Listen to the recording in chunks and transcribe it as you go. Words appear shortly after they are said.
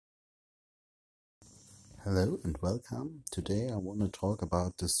Hello and welcome. Today I want to talk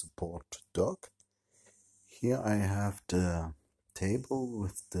about the support dog. Here I have the table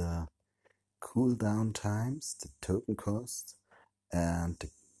with the cooldown times, the token cost, and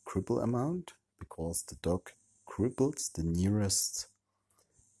the cripple amount, because the dog cripples the nearest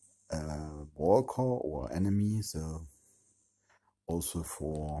walker or enemy. So also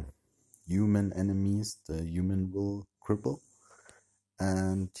for human enemies, the human will cripple.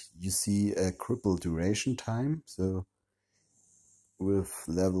 And you see a cripple duration time. So with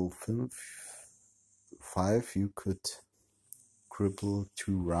level 5 you could cripple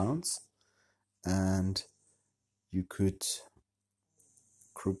 2 rounds, and you could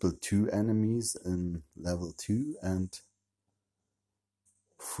cripple 2 enemies in level 2 and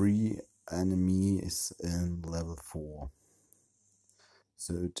 3 enemies in level 4.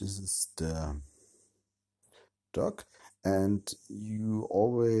 So this is the dog, and you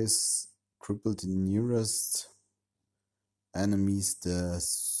always cripple the nearest enemies, the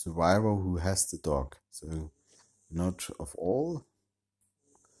survivor who has the dog. So not of all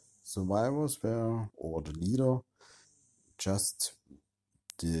survivors were, or the leader, just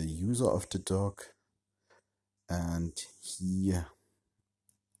the user of the dog, and he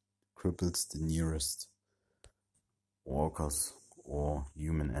cripples the nearest walkers or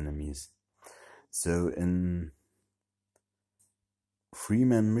human enemies. So in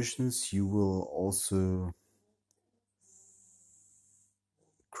 3-man missions you will also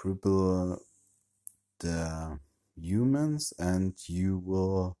cripple the humans, and you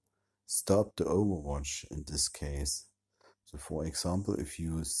will stop the overwatch in this case. So for example, if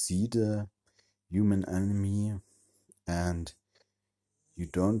you see the human enemy and you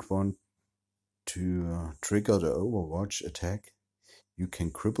don't want to trigger the overwatch attack, you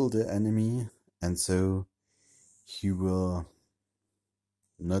can cripple the enemy, and so he will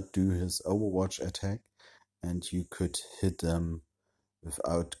not do his overwatch attack, and you could hit them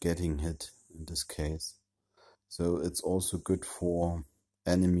without getting hit in this case. So it's also good for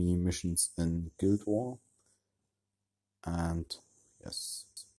enemy missions in Guild War. And yes,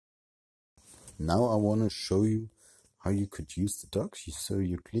 now I want to show you how you could use the dog. So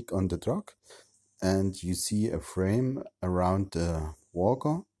you click on the dog and you see a frame around the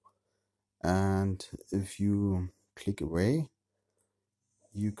walker, and if you click away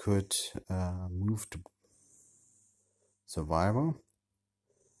you could move to survivor,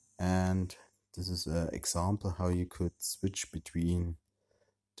 and this is an example how you could switch between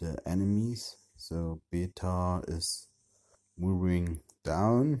the enemies. So beta is moving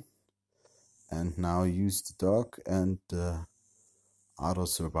down, and now use the dog, and the other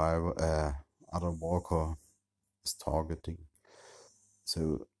survivor, other walker is targeting.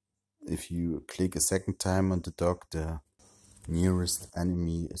 So if you click a second time on the dog, the nearest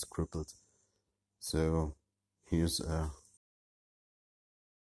enemy is crippled. So here's a